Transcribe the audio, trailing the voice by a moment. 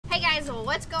guys,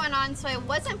 what's going on? So I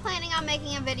wasn't planning on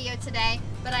making a video today,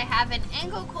 but I have an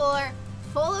angle cooler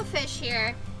full of fish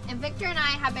here, and Victor and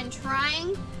I have been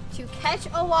trying to catch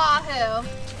a wahoo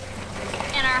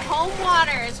in our home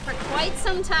waters for quite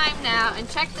some time now, and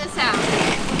check this out.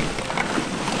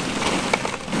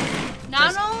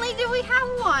 Not only do we have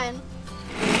one,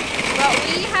 but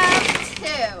we have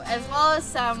two, as well as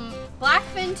some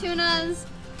blackfin tunas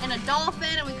and a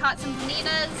dolphin, and we caught some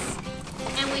bonitas.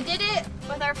 And we did it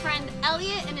with our friend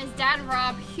Elliot and his dad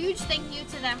Rob. Huge thank you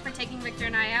to them for taking Victor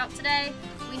and I out today.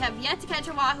 We have yet to catch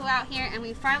a wahoo out here, and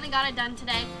we finally got it done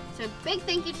today. So big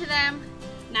thank you to them.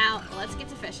 Now let's get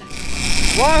to fishing.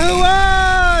 Wahoo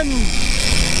on!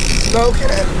 Smoking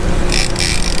it.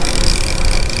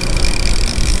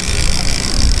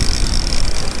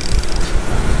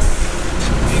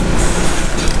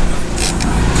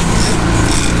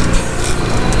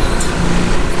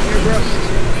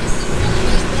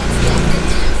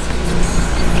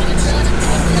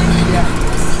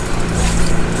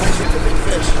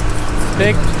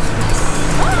 Big.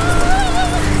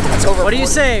 That's over. What do you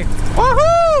say?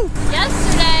 Wahoo!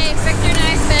 Yesterday, Victor and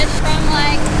I fished from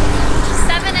like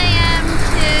 7 a.m.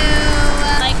 to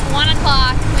like 1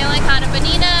 o'clock. We only caught a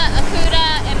bonita, a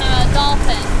cuda, and a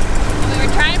dolphin. And we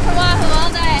were trying for wahoo all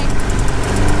day.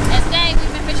 And today, we've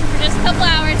been fishing for just a couple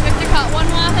hours. Victor caught one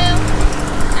wahoo.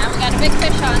 Now we got a big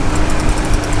fish on.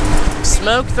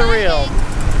 Smoke the reel.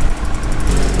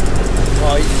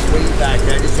 Oh, he's way back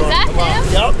there. Just Is that him?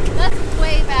 Yep. That's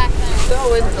way back there.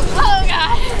 So in the Oh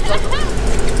God.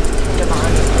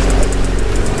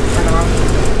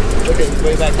 Okay, he's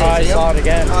way back there. Oh, I saw it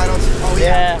again. Oh, I don't see. Oh,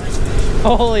 yeah.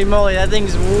 Holy moly, that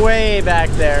thing's way back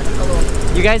there.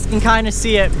 You guys can kind of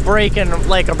see it breaking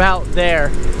like about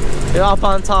there. Up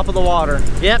on top of the water.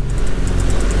 Yep.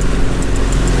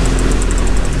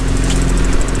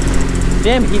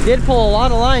 Damn, he did pull a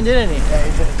lot of line, didn't he? Yeah,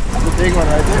 he did. That's a big one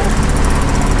right there.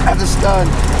 That's a stud.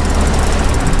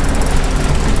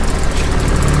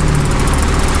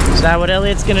 So now what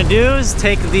Elliot's gonna do is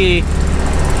take the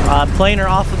planer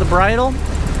off of the bridle.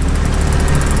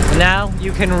 And now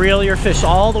you can reel your fish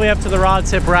all the way up to the rod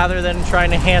tip rather than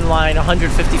trying to hand line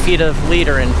 150 feet of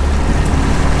leader in.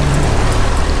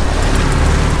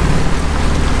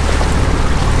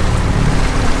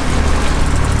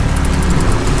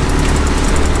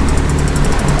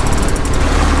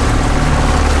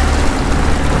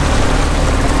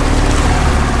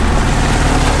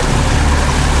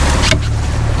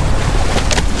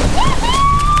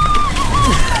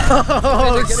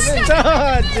 Oh,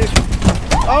 stud, dude.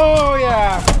 Oh,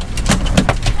 yeah.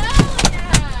 Hell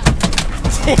yeah.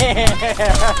 Damn.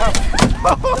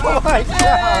 Oh, my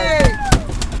God.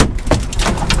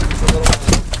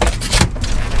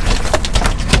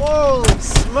 Holy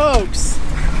smokes.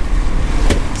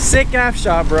 Sick half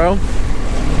shot, bro. I'll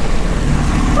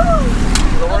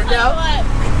tell you what,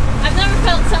 I've never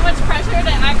felt so much pressure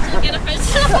to actually get a fish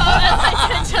to the boat as I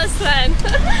did just then.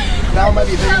 That one might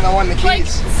be bigger than the one in the Like,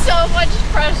 keys. so much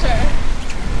pressure.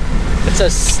 It's a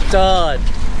stud.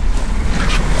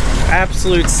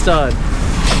 Absolute stud.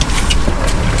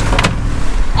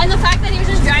 And the fact that he was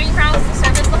just dragging across the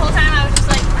surface the whole time, I was just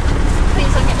like,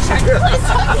 please don't get a shark, please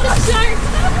don't get a shark.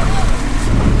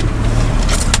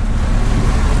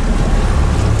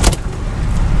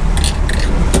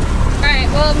 Alright,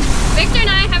 well, Victor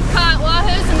and I have caught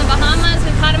wahoos in the Bahamas.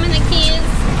 We've caught them in the Keys.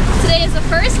 Today is the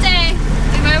first day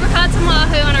we've ever caught some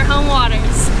wahoo in our home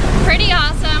waters. Pretty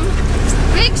awesome.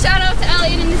 Big shout out to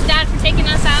Elliot and his dad for taking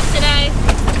us out today.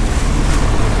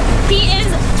 He is,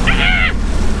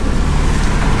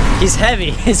 He's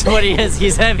heavy, is what he is.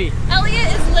 He's heavy.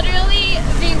 Elliot is literally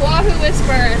the wahoo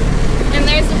whisperer, and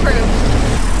there's the proof.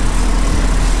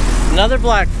 Another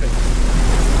blackfin.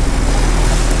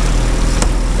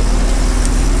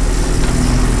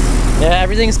 Yeah,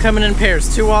 everything's coming in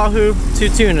pairs. 2 wahoo, 2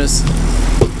 tunas.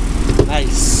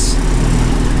 Nice.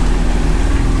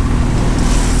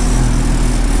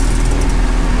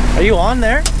 Are you on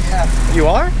there? Yeah. You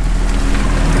are?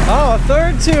 Oh, a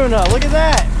 3rd tuna. Look at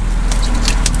that.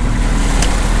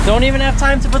 Don't even have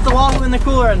time to put the wahoo in the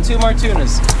cooler and 2 more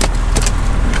tunas.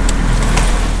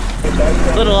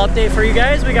 Little update for you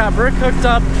guys. We got Brook hooked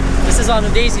up. This is on a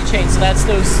daisy chain, so that's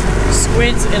those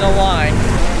squids in a line.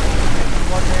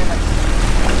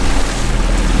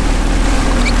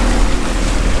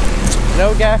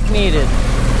 No gaff needed.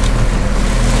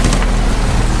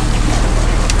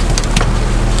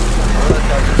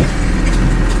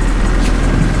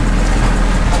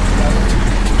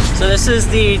 So this is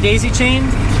the daisy chain,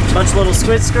 bunch of little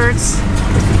squid skirts,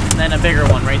 and then a bigger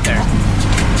one right there.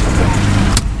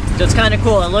 So it's kind of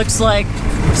cool. It looks like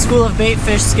school of bait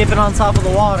fish skipping on top of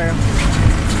the water.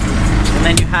 And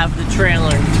then you have the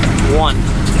trailer one.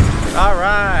 All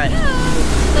right.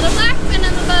 Yeah. Little black fin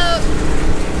in the boat.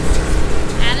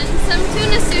 Adding some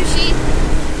tuna sushi.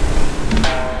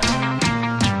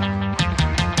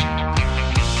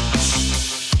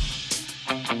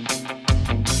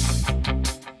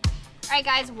 Alright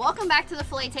guys, welcome back to the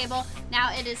fillet table.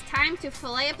 Now it is time to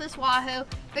fillet up this wahoo.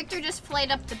 Victor just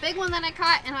filleted up the big one that I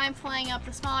caught, and I'm filleting up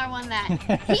the smaller one that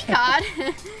he caught.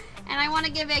 And I want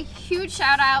to give a huge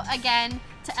shout out again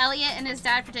to Elliot and his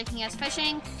dad for taking us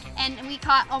fishing. And we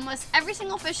caught almost every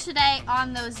single fish today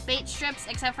on those bait strips,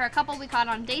 except for a couple we caught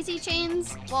on daisy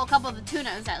chains. Well, a couple of the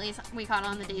tunas at least we caught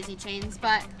on the daisy chains,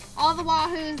 but all the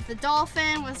wahoos, the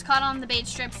dolphin was caught on the bait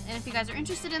strips. And if you guys are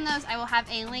interested in those, I will have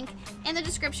a link in the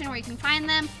description where you can find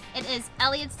them. It is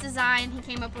Elliot's design. He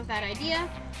came up with that idea,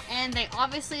 and they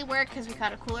obviously work because we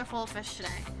caught a cooler full of fish today.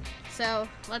 So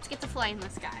let's get to filleting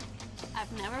this guy.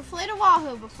 I've never filleted a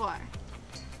wahoo before.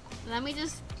 Let me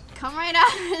just come right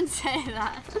out and say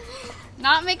that.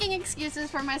 Not making excuses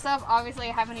for myself. Obviously,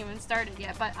 I haven't even started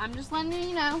yet, but I'm just letting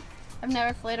you know I've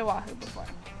never filleted a wahoo before.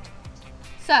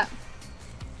 So,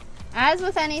 as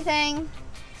with anything,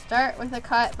 start with a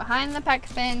cut behind the pec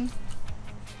fin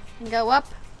and go up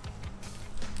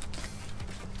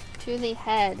to the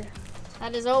head.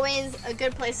 That is always a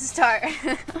good place to start.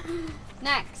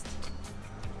 Next,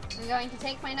 I'm going to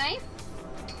take my knife,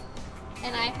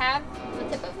 and I have the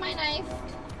tip of my knife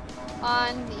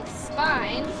on the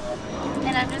spine,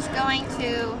 and I'm just going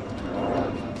to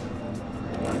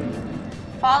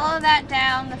follow that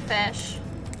down the fish.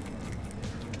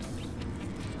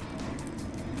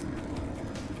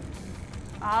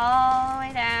 All the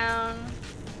way down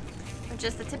with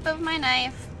just the tip of my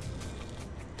knife,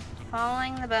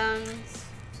 following the bones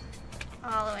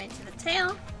all the way to the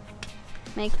tail.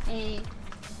 Make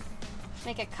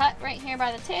a cut right here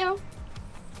by the tail.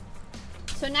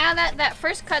 So now that that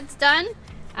first cut's done,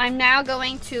 I'm now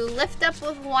going to lift up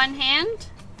with one hand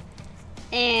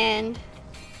and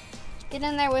get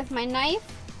in there with my knife.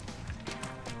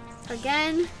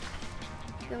 Again,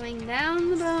 going down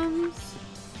the bones,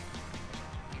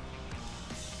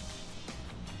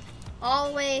 all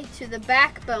the way to the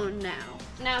backbone now.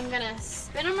 Now I'm gonna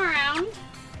spin them around,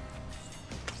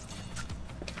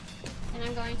 and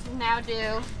I'm going to now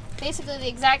do basically the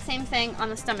exact same thing on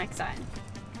the stomach side.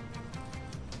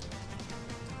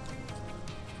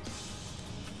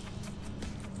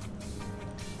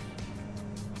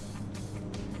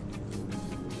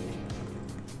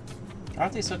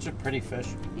 Aren't they such a pretty fish?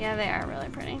 Yeah, they are really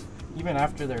pretty. Even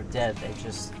after they're dead, they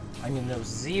just, I mean, those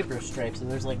zebra stripes,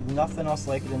 there's like nothing else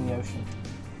like it in the ocean.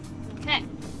 Okay,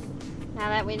 now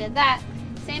that we did that,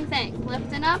 same thing,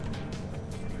 lifting up,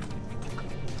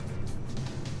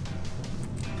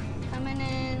 coming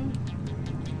in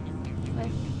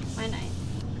with my knife.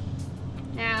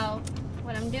 Now,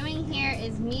 what I'm doing here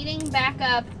is meeting back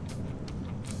up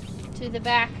to the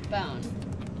backbone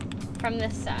from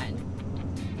this side.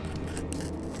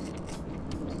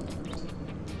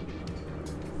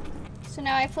 So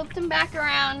now I flipped them back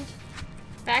around,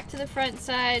 back to the front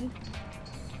side,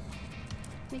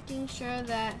 making sure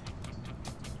that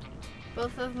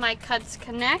both of my cuts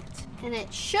connect, and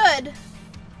it should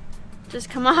just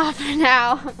come off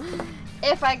now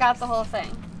if I got the whole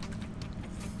thing.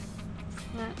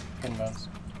 Fin bones.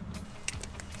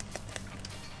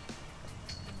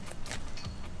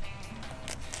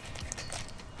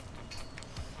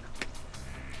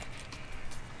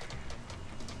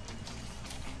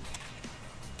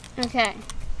 Okay,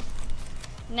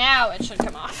 now it should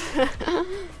come off.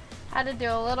 Had to do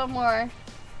a little more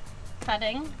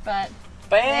cutting, but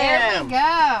there we go.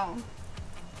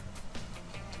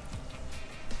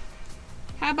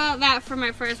 How about that for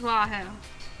my first wahoo?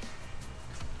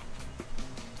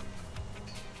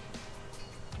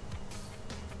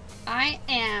 I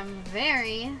am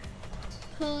very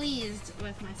pleased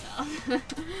with myself,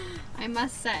 I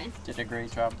must say. Did a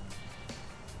great job.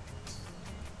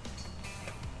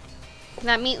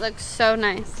 That meat looks so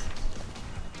nice.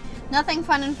 Nothing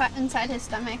fun inside his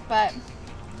stomach, but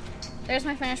there's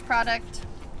my finished product.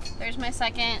 There's my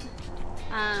second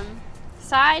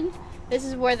side. This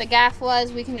is where the gaff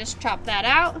was. We can just chop that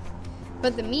out.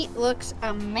 But the meat looks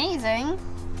amazing,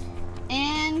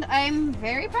 and I'm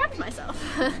very proud of myself.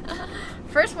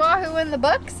 First wahoo in the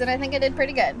books, and I think I did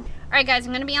pretty good. All right, guys,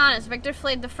 I'm gonna be honest. Victor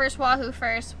filleted the first wahoo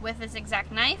first with this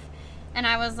exact knife. And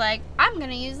I was like, I'm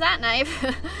gonna use that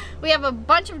knife. We have a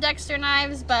bunch of Dexter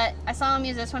knives, but I saw him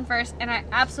use this one first, and I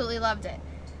absolutely loved it.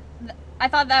 I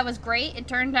thought that was great. It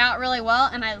turned out really well,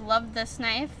 and I loved this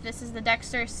knife. This is the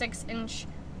Dexter 6-inch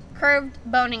curved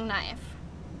boning knife.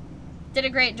 did a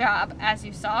great job, as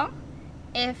you saw.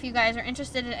 If you guys are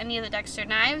interested in any of the Dexter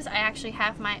knives, I actually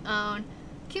have my own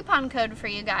coupon code for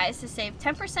you guys to save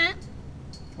 10%.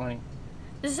 20.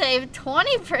 To save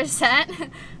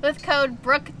 20% with code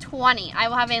Brook20. I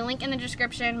will have a link in the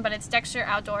description, but it's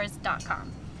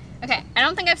dexteroutdoors.com. Okay, I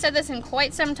don't think I've said this in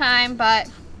quite some time, but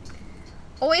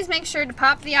always make sure to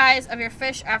pop the eyes of your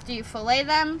fish after you fillet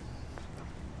them.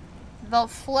 They'll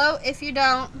float if you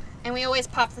don't, and we always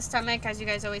pop the stomach, as you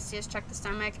guys always see us check the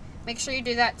stomach. Make sure you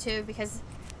do that too, because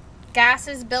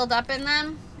gases build up in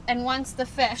them, and once the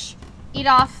fish eat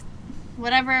off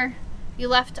whatever you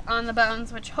left on the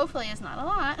bones, which hopefully is not a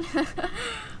lot,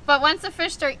 but once the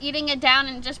fish start eating it down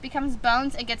and it just becomes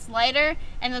bones, it gets lighter,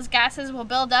 and those gases will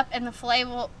build up, and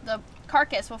the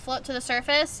carcass will float to the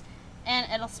surface, and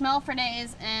it'll smell for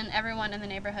days, and everyone in the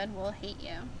neighborhood will hate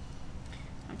you.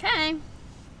 Okay,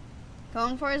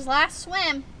 going for his last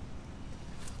swim.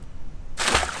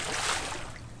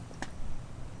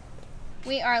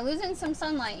 We are losing some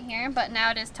sunlight here, but now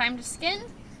it is time to skin.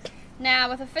 Now,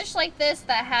 with a fish like this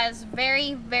that has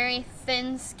very, very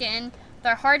thin skin,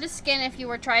 they're hard to skin if you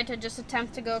were trying to just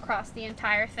attempt to go across the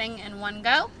entire thing in one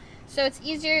go. So it's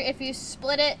easier if you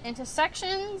split it into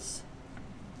sections.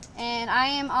 And I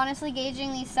am honestly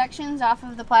gauging these sections off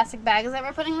of the plastic bags that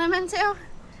we're putting them into.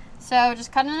 So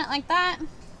just cutting it like that.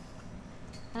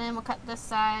 And then we'll cut this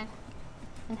side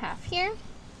in half here.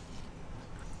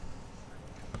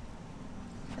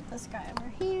 Put this guy over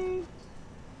here.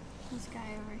 This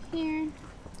guy over here.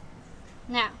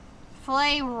 Now,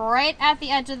 fillet right at the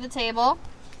edge of the table.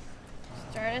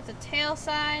 Start at the tail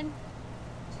side.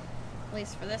 At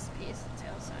least for this piece, the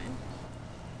tail side.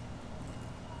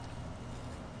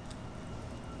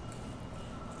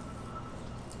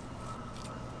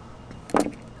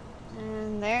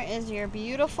 And there is your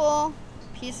beautiful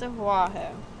piece of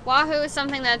wahoo. Wahoo is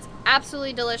something that's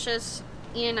absolutely delicious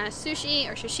eaten as sushi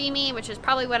or sashimi, which is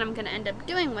probably what I'm going to end up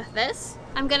doing with this.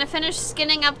 I'm going to finish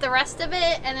skinning up the rest of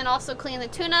it and then also clean the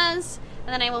tunas,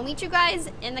 and then I will meet you guys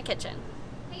in the kitchen.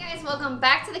 Hey guys, welcome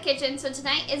back to the kitchen. So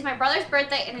tonight is my brother's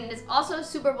birthday, and it is also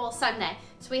Super Bowl Sunday.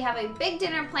 So we have a big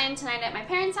dinner planned tonight at my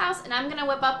parents' house, and I'm going to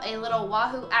whip up a little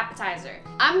wahoo appetizer.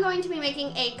 I'm going to be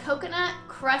making a coconut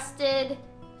crusted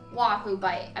wahoo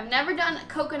bite. I've never done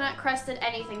coconut crusted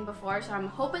anything before, so I'm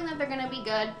hoping that they're going to be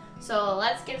good. So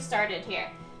let's get started here.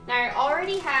 Now I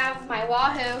already have my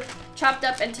wahoo chopped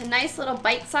up into nice little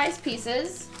bite-sized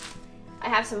pieces. I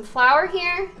have some flour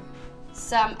here,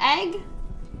 some egg,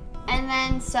 and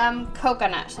then some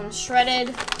coconut, some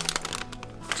shredded,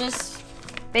 just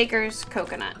baker's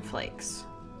coconut flakes.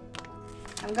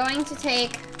 I'm going to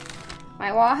take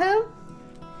my wahoo,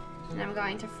 and I'm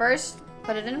going to first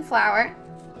put it in flour.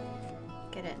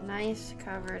 Get it nice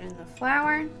covered in the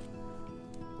flour.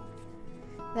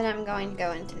 Then I'm going to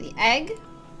go into the egg.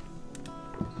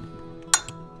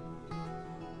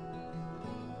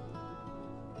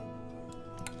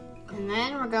 And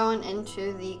then we're going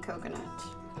into the coconut.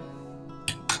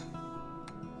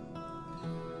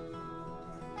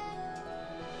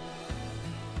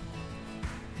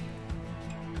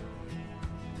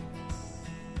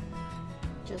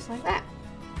 Just like that.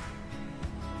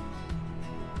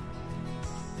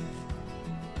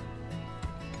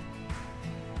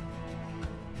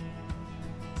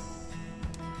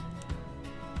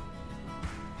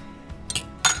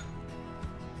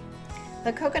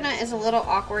 The coconut is a little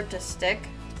awkward to stick,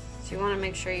 so you want to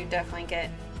make sure you definitely get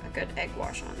a good egg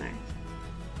wash on there.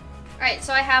 Alright,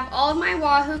 so I have all of my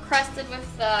wahoo crusted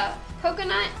with the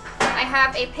coconut. I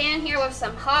have a pan here with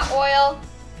some hot oil,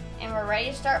 and we're ready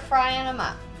to start frying them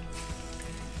up.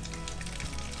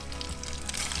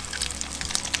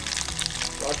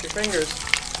 Wash your fingers.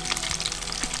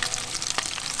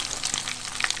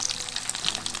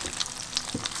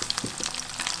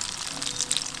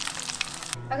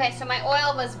 Okay, so my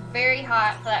oil was very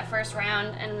hot for that first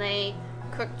round, and they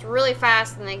cooked really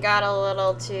fast, and they got a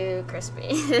little too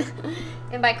crispy.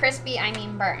 And by crispy, I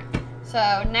mean burnt.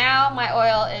 So now my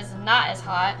oil is not as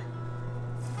hot.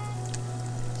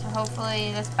 So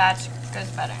hopefully this batch goes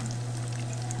better.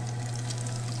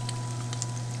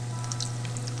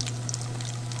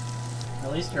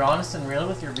 At least you're honest and real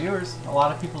with your viewers. A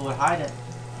lot of people would hide it.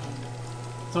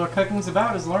 So what cooking's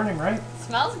about is learning, right?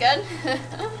 Smells good.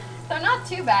 They're not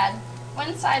too bad.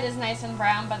 One side is nice and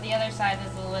brown, but the other side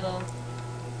is a little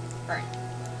burnt.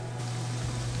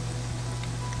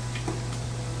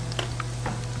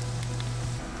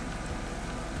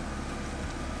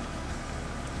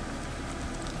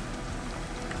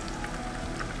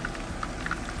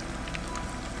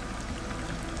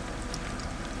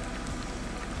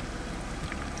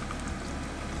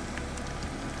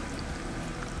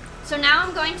 So now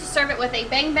I'm going to serve it with a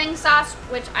bang bang sauce,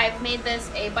 which I've made this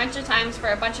a bunch of times for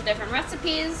a bunch of different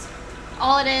recipes.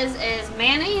 All it is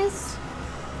mayonnaise,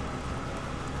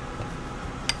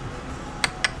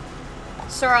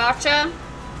 sriracha,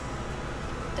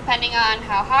 depending on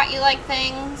how hot you like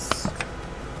things,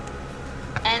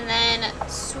 and then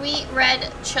sweet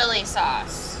red chili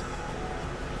sauce.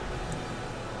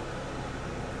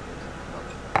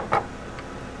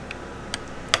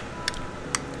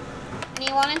 And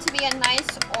you want it to be a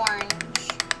nice orange.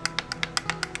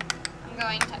 I'm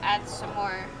going to add some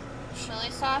more chili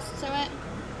sauce to it,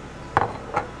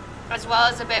 as well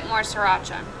as a bit more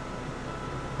sriracha.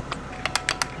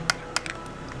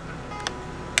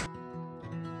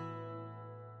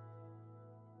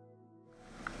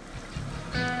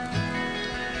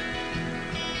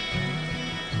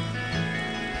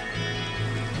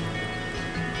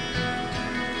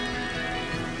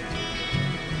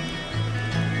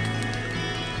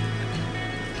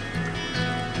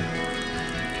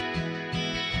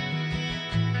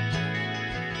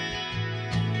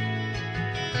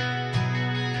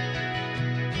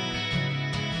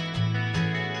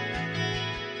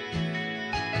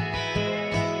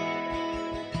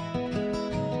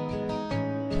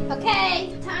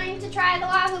 Okay, time to try the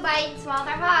Wahoo bites while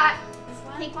they're hot.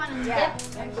 Take one and dip.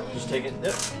 Just take it and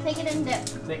dip. Take it and dip.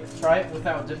 Try it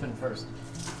without dipping first.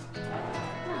 No,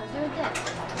 do a dip.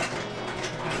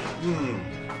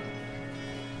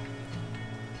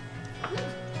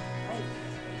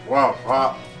 Wow,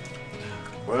 hot.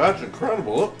 Well, that's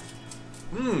incredible. Look.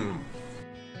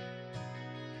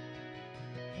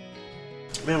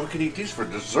 Man, we could eat these for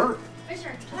dessert. For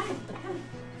sure. Come.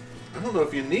 I don't know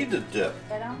if you need to dip.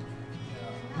 I don't.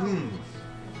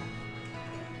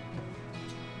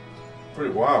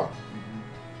 Pretty wow.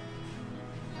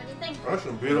 What do you think? That's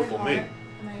some beautiful meat. Am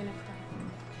I gonna cry?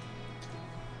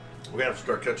 We're gonna have to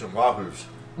start catching wahoos.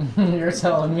 You're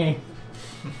telling me.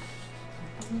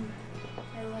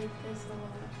 I like this a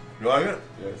lot. You like it?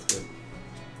 Yeah, it's good.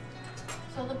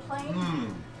 So the plain?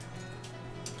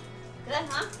 Good,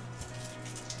 huh?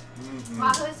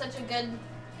 Wahoo is such a good,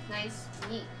 nice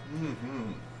meat.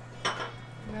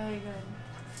 Really good.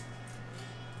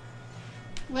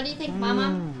 What do you think,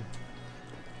 Mama?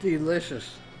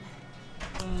 Delicious.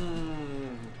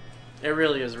 It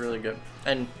really is really good.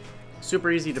 And super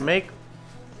easy to make.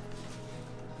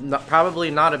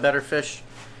 Probably not a better fish.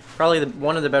 Probably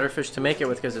one of the better fish to make it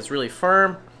with because it's really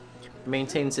firm.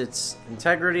 Maintains its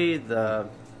integrity.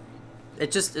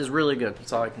 It just is really good.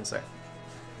 That's all I can say.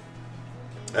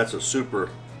 That's a Super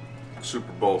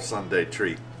Bowl Sunday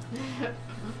treat.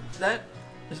 That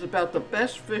is about the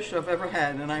best fish I've ever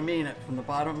had, and I mean it from the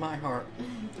bottom of my heart.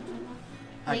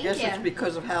 I Thank guess you. it's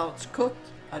because of how it's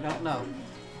cooked. I don't know,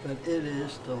 but it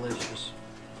is delicious.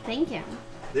 Thank you.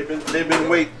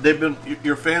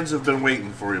 Your fans have been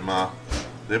waiting for you, Ma.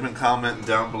 They've been commenting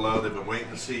down below. They've been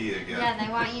waiting to see you again. Yeah, they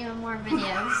want you in more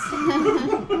videos.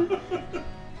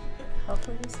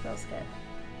 Hopefully this smells good.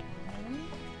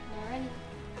 Alrighty.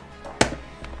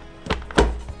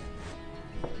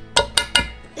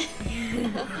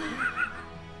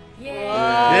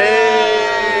 Yay!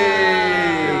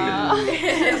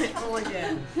 Full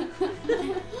again.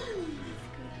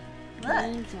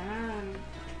 Good job.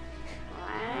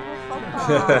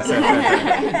 Oh,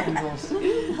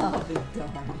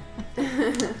 darn.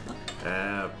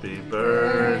 Happy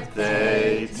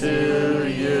birthday to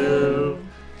you.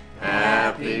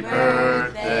 Happy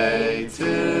birthday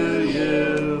to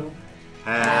you.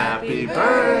 Happy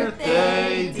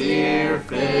birthday, dear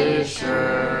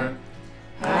Fisher.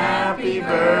 Happy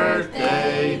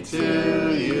birthday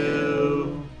to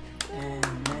you. And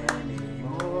many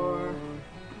more.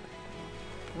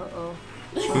 Uh-oh.